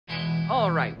All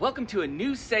right, welcome to a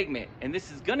new segment, and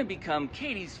this is gonna become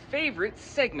Katie's favorite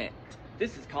segment.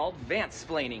 This is called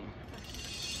Vantsplaining.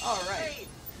 All right,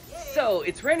 so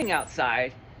it's raining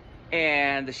outside,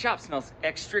 and the shop smells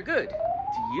extra good.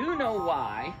 Do you know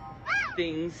why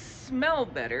things smell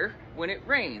better when it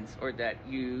rains? Or that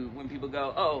when people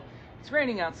go, oh, it's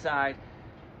raining outside,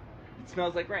 it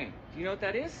smells like rain. Do you know what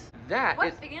that is?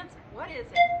 What's the answer? What is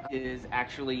it? Is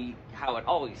actually how it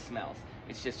always smells.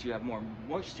 It's just you have more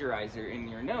moisturizer in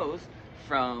your nose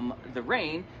from the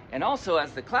rain, and also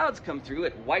as the clouds come through,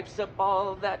 it wipes up all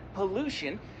of that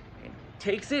pollution and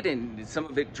takes it, and some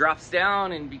of it drops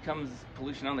down and becomes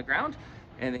pollution on the ground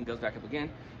and then goes back up again.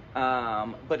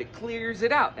 But it clears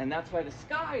it out, and that's why the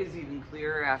sky is even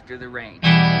clearer after the rain.